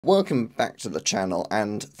Welcome back to the channel,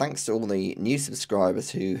 and thanks to all the new subscribers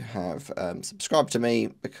who have subscribed to me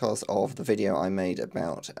because of the video I made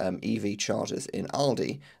about EV chargers in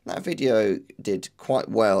Aldi. That video did quite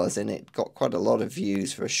well, as in it got quite a lot of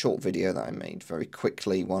views for a short video that I made very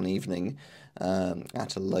quickly one evening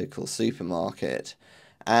at a local supermarket.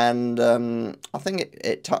 And I think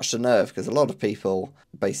it touched a nerve, because a lot of people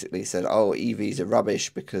basically said, oh, EVs are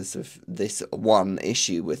rubbish because of this one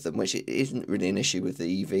issue with them, which it isn't really an issue with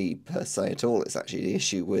the EV per se at all. It's actually the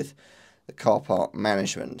issue with the car park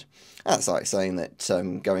management. That's like saying that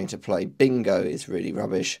going to play bingo is really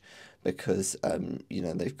rubbish because,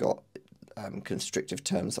 they've got constrictive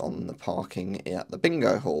terms on the parking at the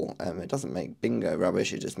bingo hall. It doesn't make bingo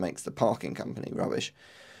rubbish, it just makes the parking company rubbish.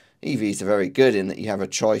 EVs are very good in that you have a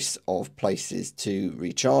choice of places to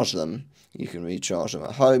recharge them. You can recharge them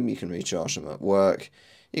at home, you can recharge them at work,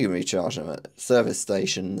 you can recharge them at service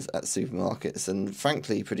stations, at supermarkets, and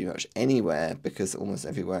frankly pretty much anywhere, because almost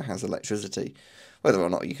everywhere has electricity. Whether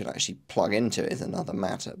or not you can actually plug into it is another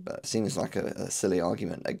matter, but it seems like a silly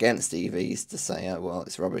argument against EVs to say, oh well,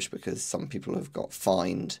 it's rubbish because some people have got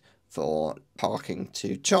fined for parking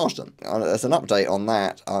to charge them. As an update on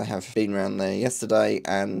that, I have been around there yesterday,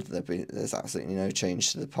 and there's absolutely no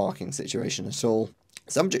change to the parking situation at all.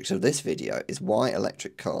 The subject of this video is why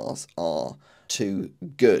electric cars are too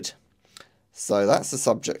good. So that's the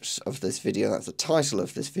subject of this video, that's the title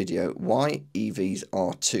of this video, why EVs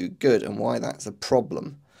are too good and why that's a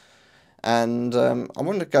problem. And I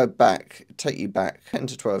want to go back, take you back 10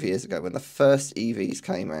 to 12 years ago when the first EVs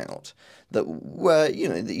came out that were,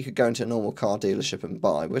 that you could go into a normal car dealership and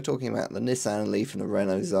buy. We're talking about the Nissan Leaf and the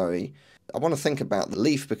Renault Zoe. I want to think about the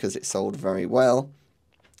Leaf because it sold very well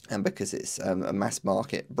and because it's a mass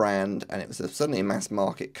market brand, and it was certainly a mass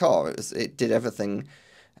market car. It did everything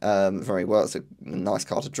very well. It's a nice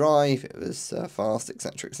car to drive, it was fast,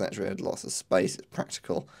 etc, etc, it had lots of space, it's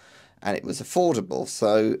practical, and it was affordable.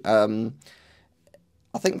 So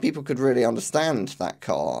I think people could really understand that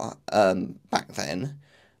car back then,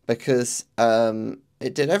 because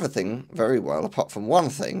it did everything very well apart from one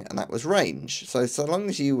thing, and that was range. So long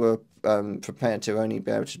as you were prepared to only be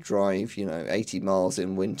able to drive 80 miles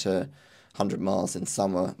in winter, 100 miles in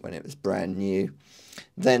summer when it was brand new,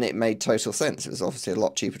 then it made total sense. It was obviously a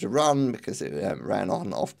lot cheaper to run because it ran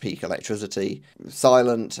on off-peak electricity,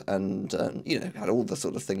 silent, and had all the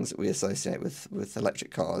sort of things that we associate with electric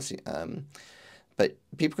cars. But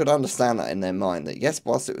people could understand that in their mind, that yes,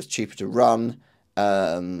 whilst it was cheaper to run,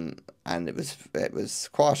 and it was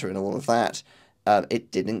quieter and all of that,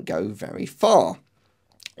 it didn't go very far.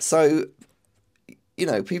 So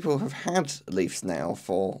people have had Leafs now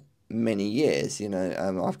for many years.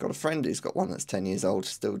 I've got a friend who's got one that's 10 years old,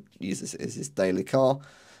 still uses it as his daily car.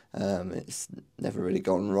 It's never really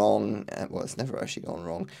gone wrong. Well, it's never actually gone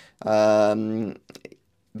wrong. But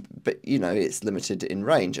it's limited in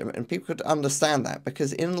range, and people could understand that,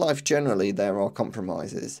 because in life generally there are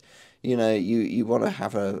compromises. You want to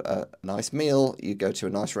have a nice meal, you go to a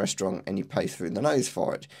nice restaurant and you pay through the nose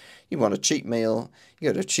for it. You want a cheap meal, you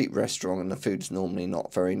go to a cheap restaurant and the food's normally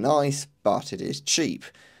not very nice, but it is cheap.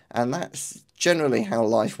 And that's generally how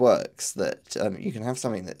life works, that you can have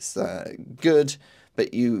something that's good,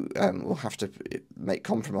 but you will have to make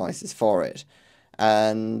compromises for it.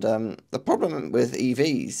 And the problem with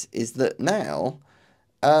EVs is that now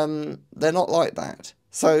they're not like that.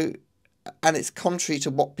 So, and it's contrary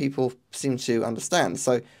to what people seem to understand.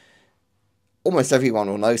 So almost everyone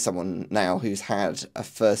will know someone now who's had a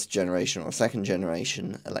first generation or second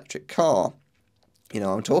generation electric car.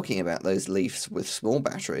 I'm talking about those Leafs with small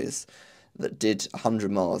batteries that did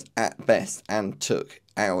 100 miles at best and took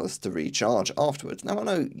hours to recharge afterwards. Now, I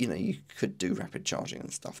know, you could do rapid charging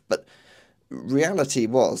and stuff, but reality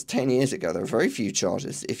was 10 years ago, there were very few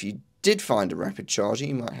chargers. If you did find a rapid charger,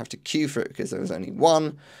 you might have to queue for it because there was only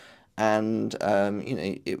one, and,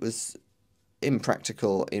 it was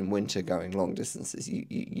impractical in winter going long distances.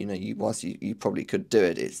 Whilst you probably could do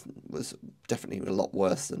it, it was definitely a lot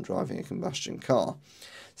worse than driving a combustion car.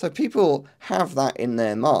 So people have that in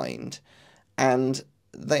their mind, and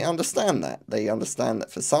they understand that. They understand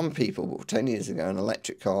that for some people, 10 years ago, an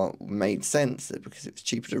electric car made sense because it was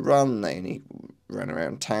cheaper to run. They only ran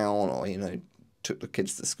around town, or took the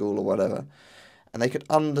kids to school or whatever, and they could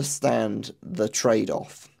understand the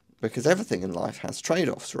trade-off, because everything in life has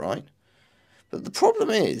trade-offs, right? But the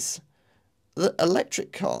problem is that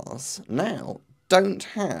electric cars now don't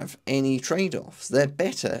have any trade-offs. They're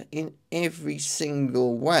better in every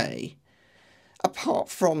single way, apart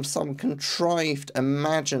from some contrived,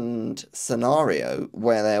 imagined scenario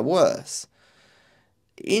where they're worse.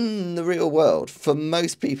 in the real world, for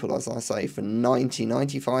most people, as I say, for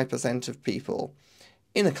 95% of people,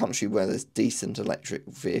 in a country where there's decent electric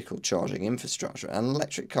vehicle charging infrastructure, an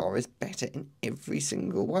electric car is better in every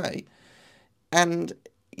single way. And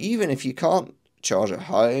even if you can't charge at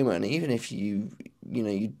home, and even if you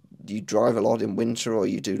drive a lot in winter, or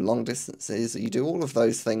you do long distances, or you do all of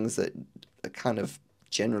those things that are kind of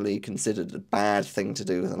generally considered a bad thing to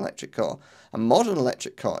do with an electric car, a modern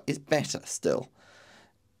electric car is better still.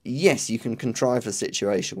 Yes, you can contrive a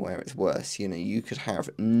situation where it's worse. You could have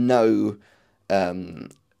no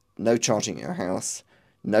charging at your house,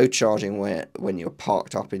 no charging when you're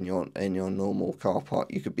parked up in your normal car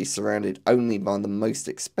park. You could be surrounded only by the most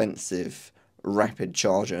expensive rapid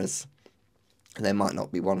chargers. There might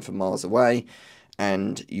not be one for miles away,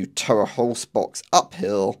 and you tow a whole box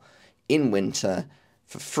uphill in winter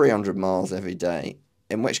for 300 miles every day.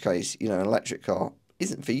 In which case, an electric car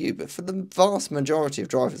isn't for you. But for the vast majority of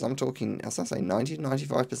drivers, I'm talking, as I say, 90 to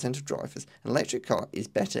 95% of drivers, an electric car is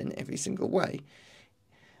better in every single way.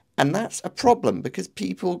 And that's a problem, because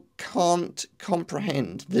people can't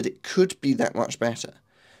comprehend that it could be that much better.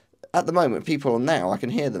 At the moment, people now, I can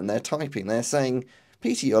hear them, they're typing, they're saying,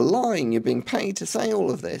 Peter, you're lying, you're being paid to say all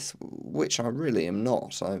of this, which I really am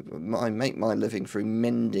not. I make my living through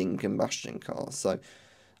mending combustion cars, so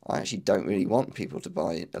I actually don't really want people to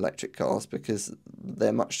buy electric cars, because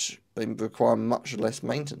they require much less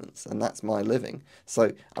maintenance, and that's my living.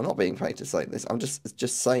 So I'm not being paid to say this, I'm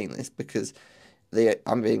just saying this because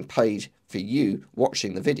I'm being paid for you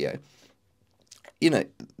watching the video.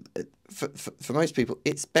 For most people,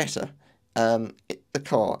 it's better. The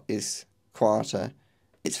car is quieter,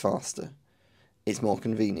 it's faster, it's more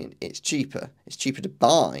convenient, it's cheaper to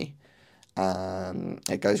buy.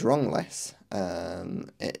 It goes wrong less.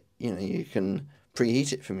 You can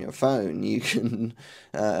preheat it from your phone. You can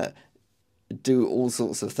do all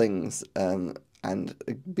sorts of things, and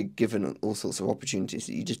be given all sorts of opportunities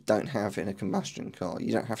that you just don't have in a combustion car.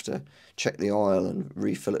 You don't have to check the oil and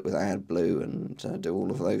refill it with AdBlue and do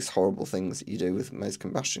all of those horrible things that you do with most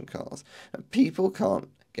combustion cars. People can't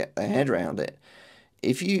get their head around it.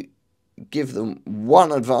 If you give them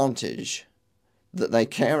one advantage that they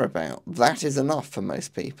care about, that is enough for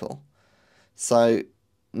most people. So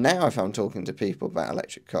now if I'm talking to people about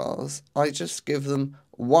electric cars, I just give them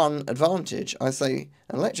one advantage. I say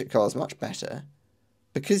an electric car is much better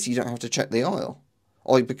because you don't have to check the oil.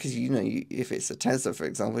 Or because, if it's a Tesla, for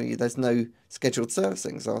example, there's no scheduled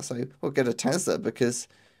servicing. So I'll say, well, get a Tesla because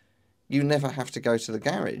you never have to go to the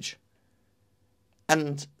garage.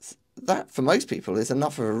 And that, for most people, is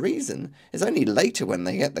enough of a reason. It's only later when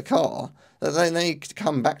they get the car that they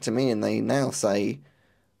come back to me and they now say,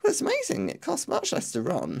 well, it's amazing, it costs much less to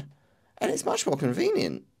run, and it's much more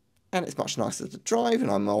convenient, and it's much nicer to drive, and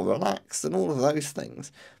I'm more relaxed, and all of those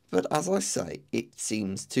things. But as I say, it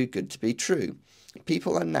seems too good to be true.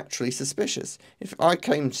 People are naturally suspicious. If I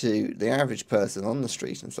came to the average person on the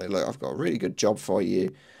street and say, look, I've got a really good job for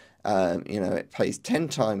you, it pays 10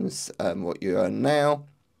 times what you earn now,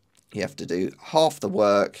 you have to do half the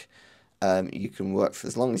work, you can work for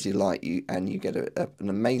as long as you like, and you get an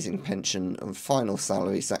amazing pension and final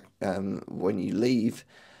salary when you leave,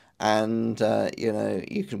 and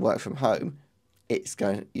you can work from home.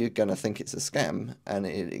 You're going to think it's a scam, and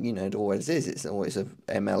it always is. It's always a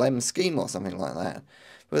MLM scheme or something like that.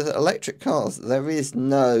 With electric cars, there is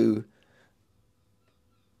no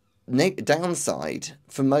downside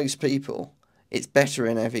for most people. It's better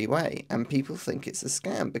in every way, and people think it's a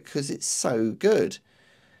scam because it's so good.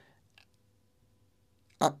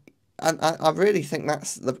 I really think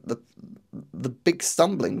that's the big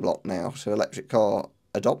stumbling block now to electric car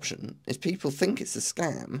adoption, is people think it's a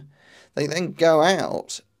scam. They then go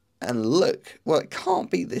out and look, well, it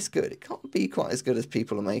can't be this good. It can't be quite as good as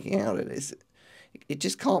people are making out it is. It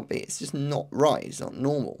just can't be. It's just not right. It's not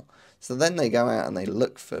normal. So then they go out and they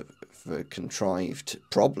look for contrived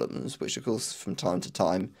problems, which of course from time to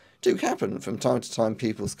time do happen. From time to time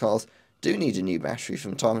people's cars do need a new battery.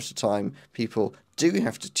 From time to time people do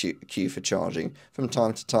have to queue for charging. From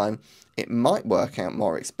time to time it might work out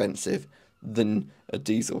more expensive than a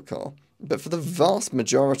diesel car. But for the vast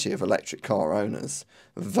majority of electric car owners,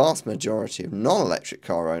 the vast majority of non-electric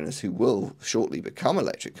car owners who will shortly become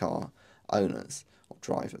electric car owners or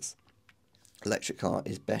drivers, electric car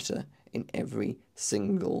is better in every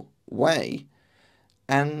single way.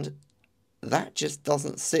 And that just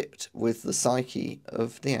doesn't sit with the psyche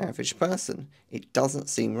of the average person. It doesn't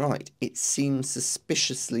seem right. It seems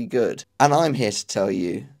suspiciously good. And I'm here to tell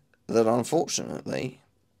you that unfortunately,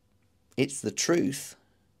 it's the truth.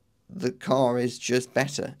 The car is just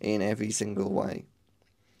better in every single way.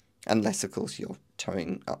 Unless, of course, you're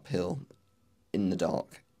towing uphill in the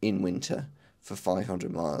dark in winter for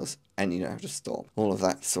 500 miles and you don't have to stop. All of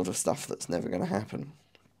that sort of stuff that's never going to happen.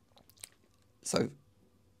 So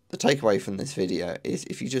the takeaway from this video is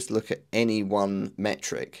if you just look at any one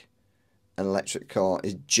metric, an electric car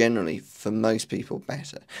is generally, for most people,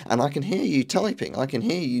 better. And I can hear you typing. I can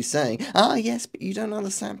hear you saying, yes, but you don't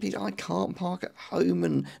understand, Peter. I can't park at home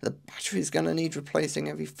and the battery's going to need replacing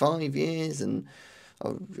every 5 years. And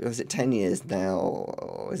or is it 10 years now?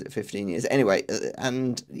 Or is it 15 years? Anyway,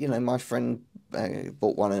 and, you know, my friend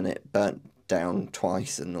bought one and it burnt down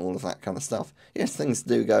twice and all of that kind of stuff. Yes, things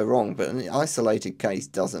do go wrong, but an isolated case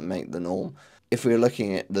doesn't make the norm. If we were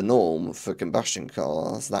looking at the norm for combustion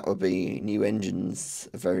cars, that would be new engines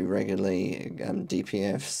very regularly,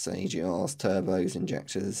 DPFs, AGRs, turbos,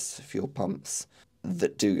 injectors, fuel pumps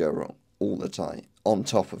that do go wrong all the time, on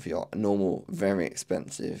top of your normal, very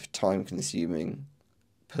expensive, time-consuming,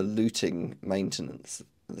 polluting maintenance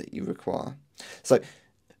that you require. So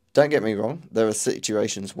don't get me wrong, there are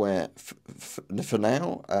situations where, for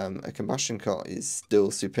now, a combustion car is still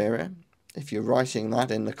superior. If you're writing that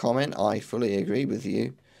in the comment, I fully agree with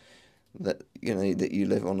you that that you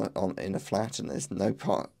live in a flat and there's no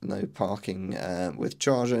parking with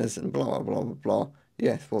chargers and blah blah blah blah blah.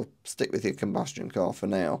 Yes, well, stick with your combustion car for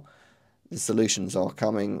now. The solutions are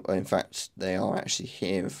coming. In fact, they are actually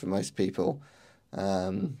here for most people.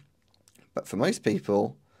 But for most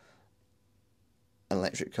people, an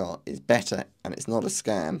electric car is better and it's not a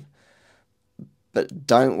scam. But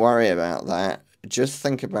don't worry about that. Just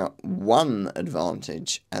think about one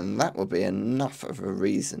advantage, and that will be enough of a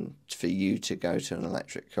reason for you to go to an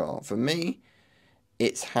electric car. For me,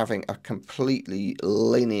 it's having a completely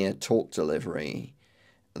linear torque delivery.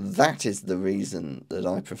 That is the reason that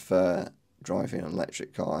I prefer driving an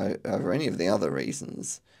electric car over any of the other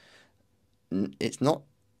reasons. It's not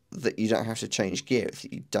that you don't have to change gear, it's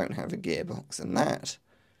that you don't have a gearbox, and that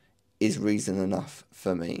is reason enough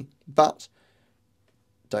for me. But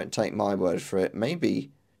don't take my word for it. Maybe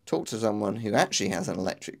talk to someone who actually has an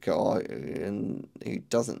electric car and who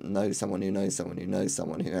doesn't know someone who knows someone who knows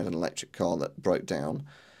someone who had an electric car that broke down.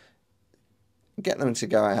 Get them to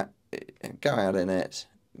go out in it.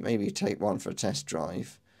 Maybe take one for a test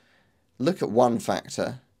drive. Look at one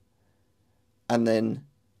factor and then,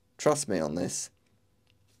 trust me on this,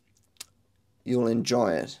 you'll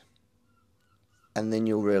enjoy it. And then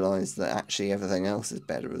you'll realise that actually everything else is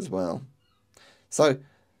better as well. So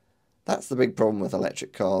that's the big problem with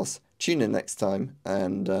electric cars. Tune in next time,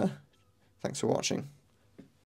 and thanks for watching.